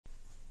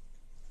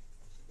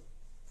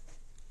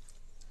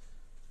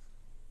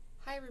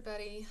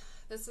Everybody,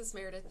 this is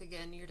Meredith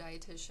again, your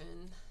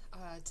dietitian.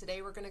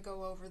 Today we're going to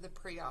go over the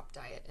pre-op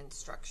diet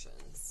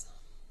instructions.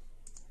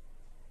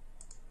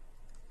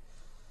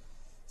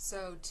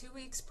 So 2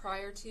 weeks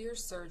prior to your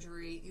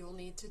surgery, you'll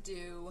need to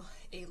do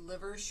a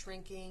liver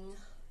shrinking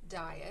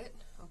diet,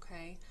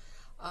 okay?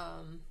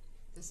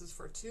 This is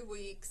for 2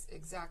 weeks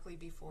exactly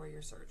before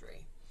your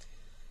surgery.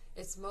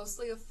 It's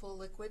mostly a full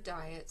liquid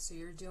diet, so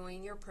you're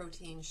doing your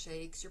protein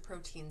shakes, your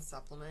protein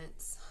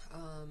supplements,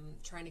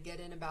 trying to get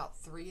in about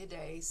 3 a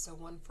day, so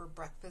one for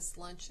breakfast,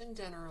 lunch, and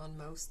dinner on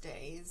most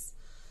days,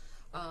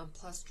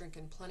 plus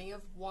drinking plenty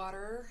of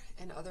water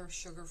and other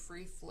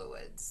sugar-free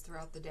fluids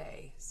throughout the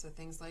day, so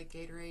things like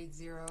Gatorade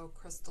Zero,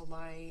 Crystal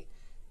Light,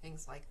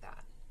 things like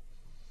that.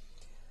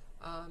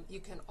 You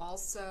can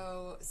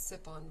also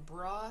sip on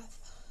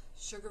broth,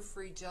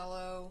 sugar-free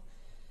Jell-O,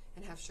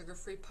 and have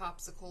sugar-free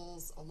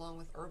popsicles along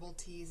with herbal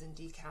teas and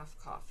decaf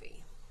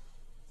coffee.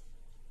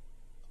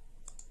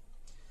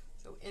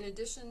 So in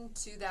addition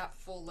to that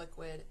full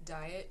liquid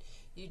diet,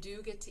 you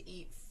do get to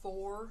eat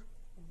 4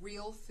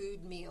 real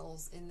food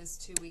meals in this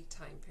 2-week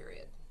time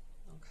period,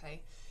 okay?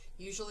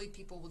 Usually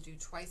people will do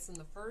twice in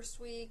the first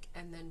week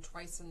and then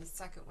twice in the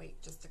second week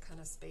just to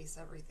kind of space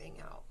everything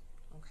out,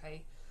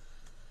 okay?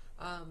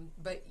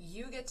 But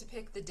you get to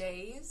pick the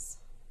days,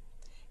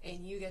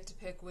 and you get to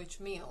pick which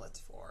meal it's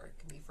for. It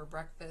can be for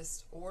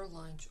breakfast or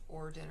lunch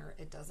or dinner,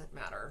 it doesn't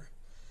matter.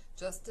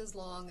 Just as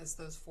long as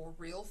those 4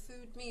 real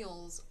food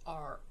meals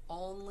are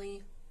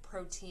only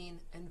protein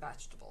and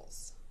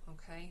vegetables,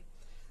 okay?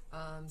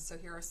 So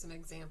here are some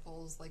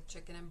examples like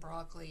chicken and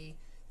broccoli,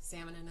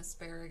 salmon and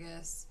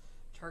asparagus,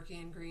 turkey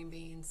and green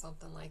beans,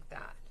 something like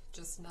that.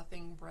 Just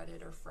nothing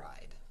breaded or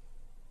fried.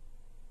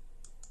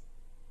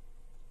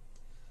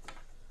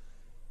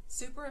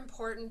 Super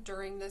important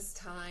during this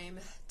time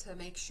to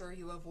make sure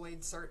you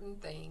avoid certain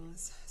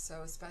things,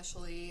 so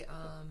especially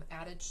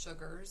added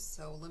sugars,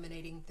 so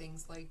eliminating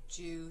things like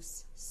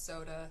juice,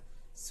 soda,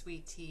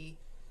 sweet tea,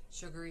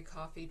 sugary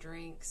coffee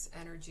drinks,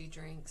 energy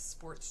drinks,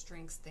 sports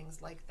drinks,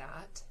 things like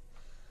that.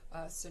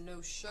 So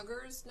no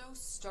sugars, no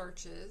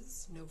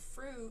starches, no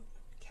fruit,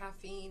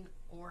 caffeine,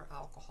 or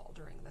alcohol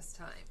during this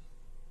time.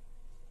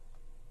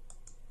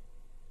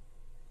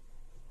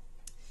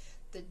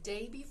 The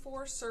day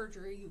before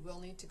surgery, you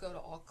will need to go to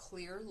all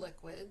clear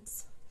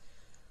liquids.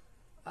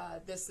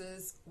 This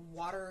is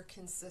water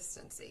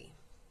consistency.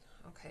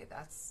 Okay,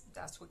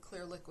 that's what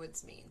clear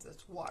liquids means.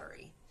 It's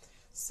watery.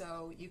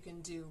 So you can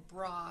do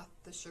broth,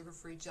 the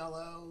sugar-free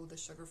Jell-O, the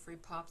sugar-free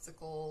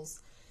popsicles,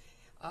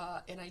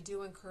 and I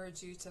do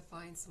encourage you to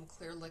find some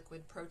clear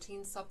liquid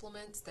protein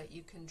supplements that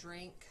you can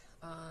drink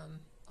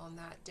on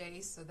that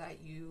day so that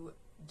you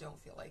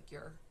don't feel like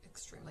you're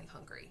extremely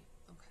hungry,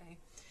 okay?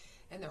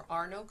 And there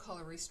are no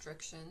color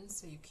restrictions,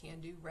 so you can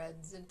do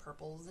reds and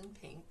purples and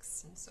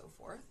pinks and so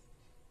forth.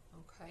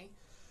 Okay,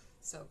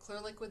 so clear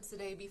liquids the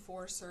day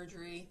before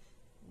surgery,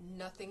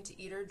 nothing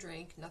to eat or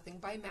drink, nothing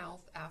by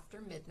mouth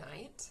after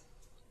midnight.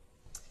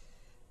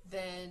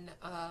 Then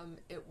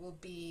it will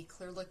be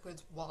clear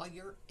liquids while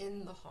you're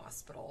in the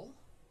hospital,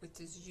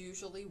 which is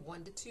usually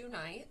 1 to 2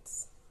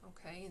 nights.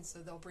 Okay, and so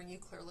they'll bring you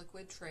clear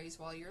liquid trays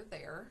while you're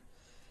there.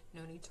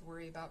 No need to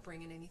worry about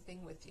bringing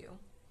anything with you.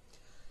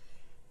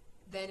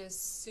 Then as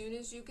soon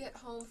as you get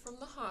home from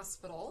the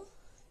hospital,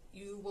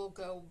 you will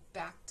go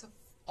back to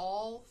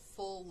all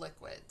full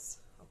liquids,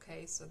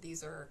 okay? So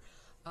these are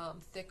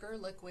thicker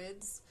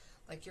liquids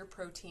like your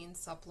protein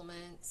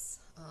supplements,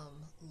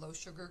 low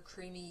sugar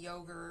creamy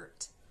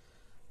yogurt,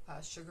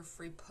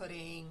 sugar-free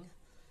pudding,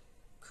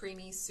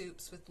 creamy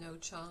soups with no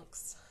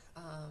chunks,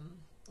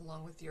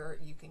 along with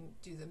you can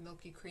do the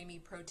milky creamy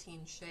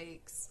protein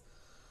shakes.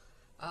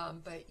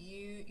 But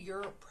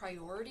your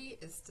priority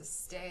is to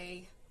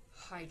stay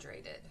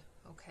hydrated,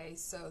 okay?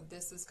 So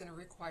this is going to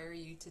require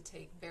you to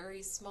take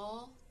very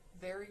small,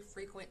 very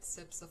frequent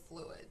sips of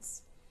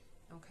fluids,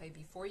 okay?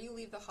 Before you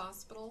leave the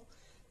hospital,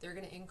 they're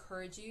going to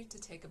encourage you to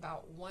take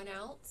about 1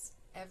 ounce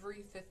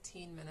every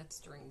 15 minutes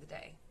during the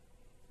day,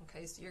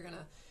 okay? So you're going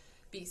to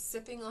be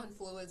sipping on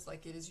fluids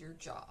like it is your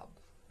job,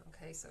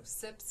 okay? So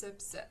sip, sip,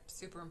 sip,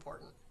 super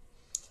important.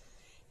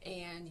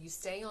 And you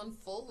stay on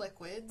full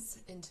liquids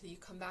until you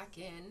come back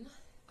in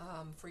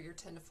for your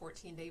 10 to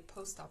 14 day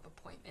post-op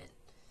appointment.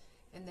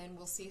 And then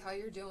we'll see how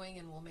you're doing,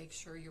 and we'll make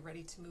sure you're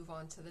ready to move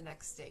on to the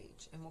next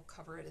stage, and we'll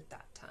cover it at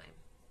that time,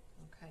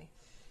 okay?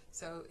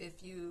 So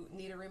if you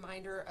need a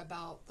reminder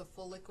about the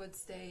full liquid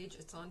stage,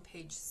 it's on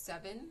page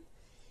 7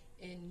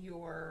 in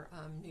your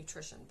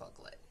nutrition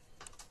booklet.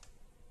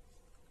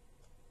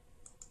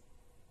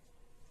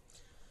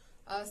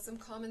 Some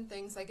common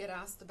things I get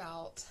asked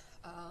about.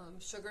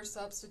 Sugar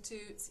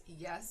substitutes,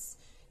 yes,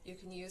 you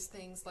can use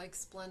things like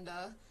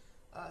Splenda,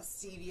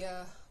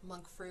 stevia,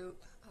 monk fruit,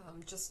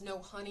 just no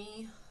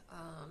honey,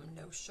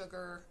 no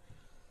sugar,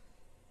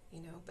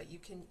 but you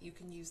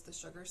can use the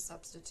sugar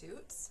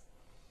substitutes.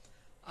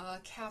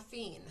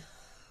 Caffeine.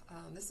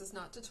 This is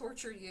not to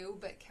torture you,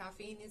 but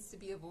caffeine needs to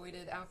be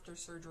avoided after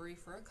surgery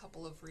for a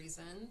couple of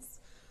reasons.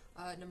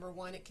 Number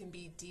one, it can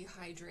be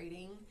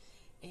dehydrating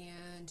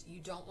and you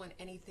don't want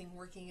anything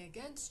working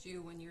against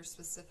you when you're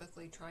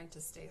specifically trying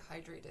to stay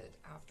hydrated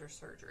after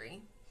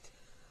surgery.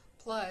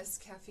 Plus,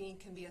 caffeine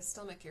can be a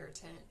stomach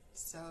irritant,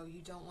 so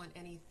you don't want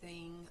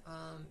anything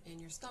in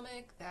your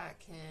stomach that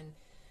can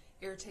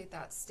irritate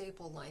that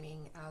staple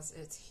lining as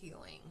it's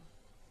healing.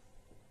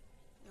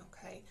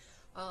 Okay,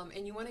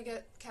 and you want to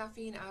get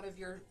caffeine out of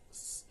your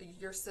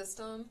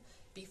system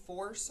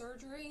before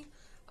surgery,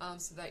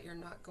 so that you're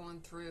not going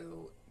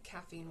through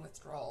caffeine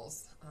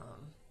withdrawals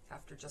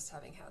after just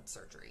having had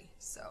surgery.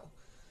 So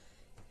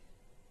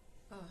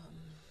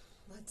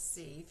let's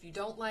see, if you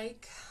don't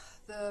like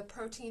the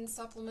protein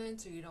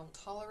supplements or you don't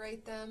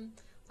tolerate them,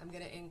 I'm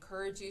going to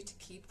encourage you to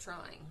keep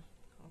trying.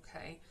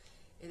 Okay,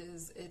 it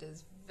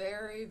is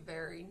very,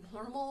 very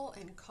normal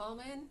and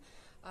common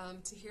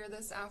to hear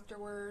this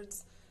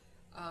afterwards.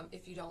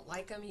 If you don't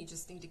like them, you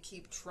just need to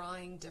keep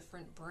trying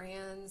different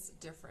brands,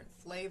 different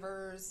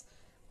flavors,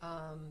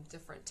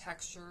 different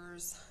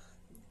textures.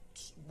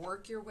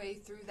 Work your way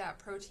through that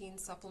protein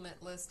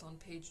supplement list on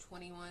page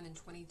 21 and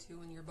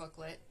 22 in your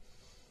booklet.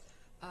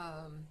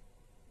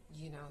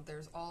 You know,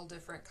 there's all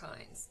different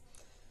kinds.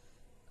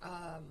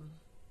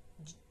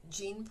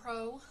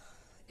 GenePro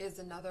is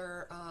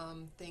another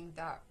thing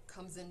that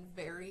comes in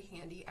very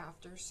handy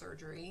after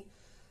surgery.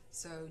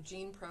 So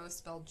GenePro,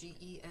 spelled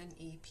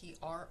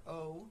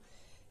Genepro,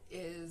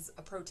 is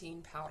a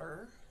protein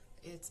powder.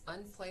 It's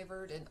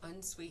unflavored and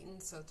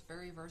unsweetened, so it's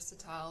very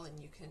versatile, and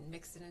you can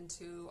mix it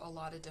into a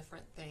lot of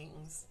different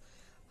things.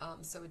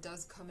 So it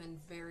does come in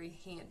very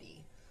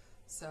handy.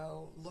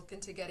 So look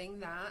into getting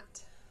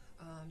that.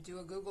 Do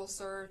a Google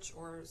search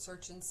or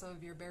search in some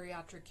of your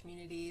bariatric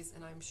communities,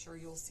 and I'm sure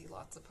you'll see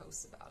lots of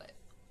posts about it.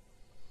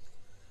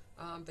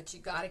 But you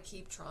got to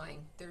keep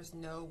trying. There's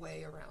no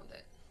way around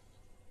it.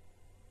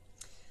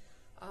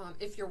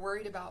 If you're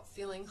worried about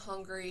feeling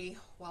hungry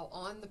while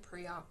on the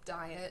pre-op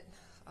diet,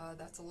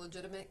 that's a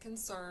legitimate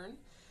concern.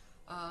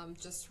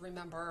 Just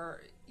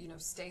remember, you know,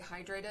 stay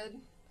hydrated,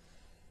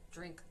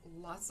 drink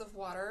lots of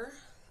water,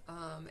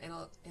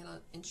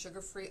 and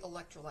sugar-free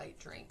electrolyte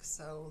drinks.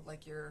 So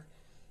like your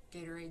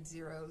Gatorade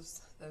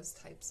Zeros, those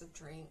types of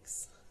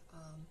drinks.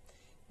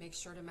 Make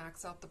sure to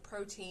max out the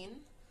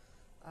protein.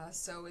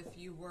 So if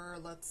you were,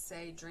 let's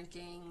say,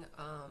 drinking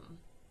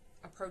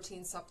a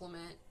protein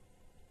supplement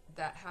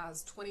that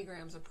has 20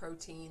 grams of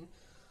protein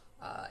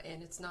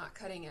and it's not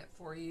cutting it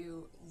for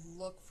you,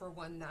 look for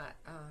one that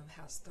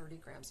has 30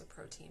 grams of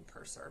protein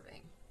per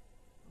serving.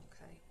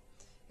 Okay,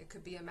 it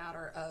could be a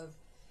matter of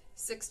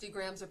 60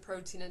 grams of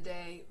protein a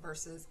day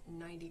versus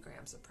 90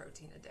 grams of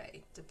protein a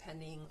day,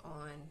 depending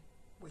on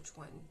which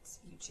ones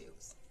you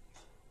choose.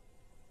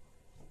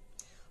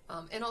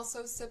 And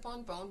also sip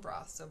on bone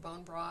broth. So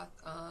bone broth,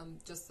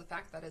 just the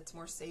fact that it's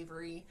more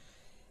savory,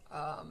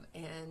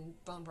 and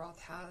bone broth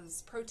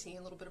has protein,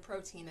 a little bit of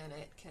protein in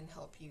it, can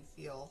help you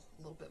feel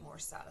a little bit more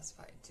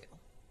satisfied too.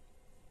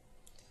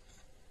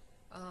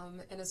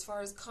 And as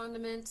far as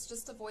condiments,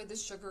 just avoid the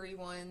sugary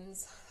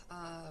ones.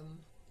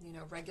 You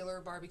know,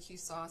 regular barbecue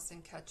sauce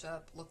and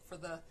ketchup. Look for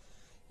the,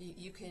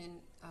 you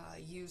can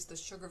use the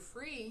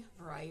sugar-free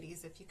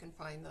varieties if you can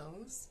find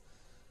those,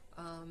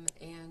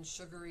 and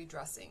sugary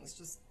dressings.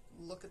 Just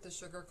look at the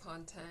sugar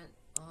content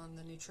on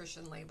the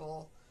nutrition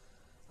label.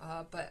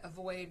 But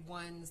avoid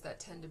ones that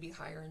tend to be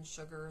higher in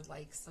sugar,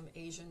 like some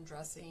Asian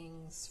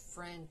dressings,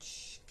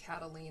 French,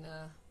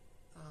 Catalina,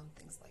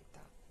 things like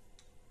that.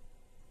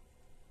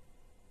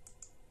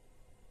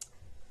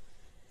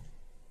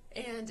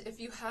 And if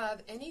you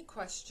have any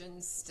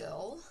questions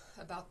still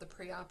about the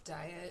pre-op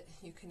diet,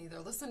 you can either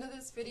listen to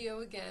this video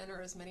again or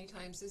as many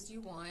times as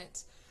you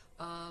want.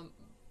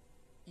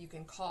 You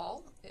can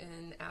call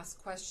and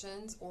ask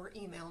questions or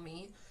email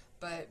me.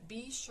 But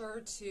be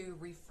sure to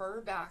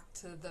refer back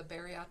to the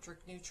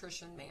Bariatric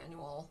Nutrition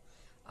Manual,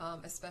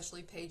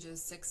 especially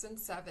pages 6 and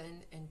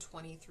 7 and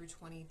 20 through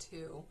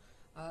 22.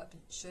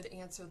 Should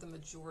answer the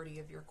majority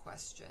of your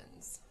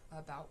questions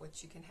about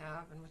what you can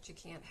have and what you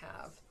can't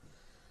have.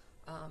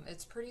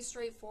 It's pretty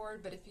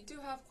straightforward, but if you do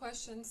have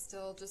questions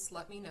still, just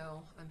let me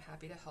know. I'm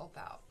happy to help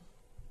out.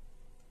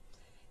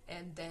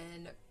 And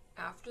then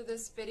after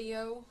this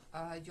video,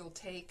 you'll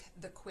take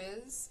the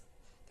quiz.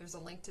 There's a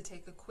link to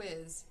take a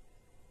quiz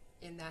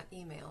in that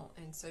email,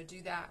 and so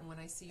do that, and when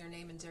I see your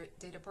name and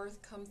date of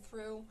birth come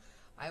through,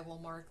 I will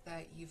mark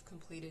that you've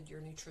completed your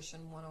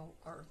Nutrition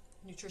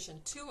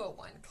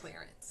 201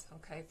 clearance,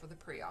 okay, for the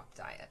pre-op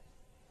diet,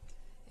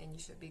 and you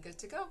should be good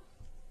to go.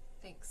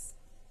 Thanks.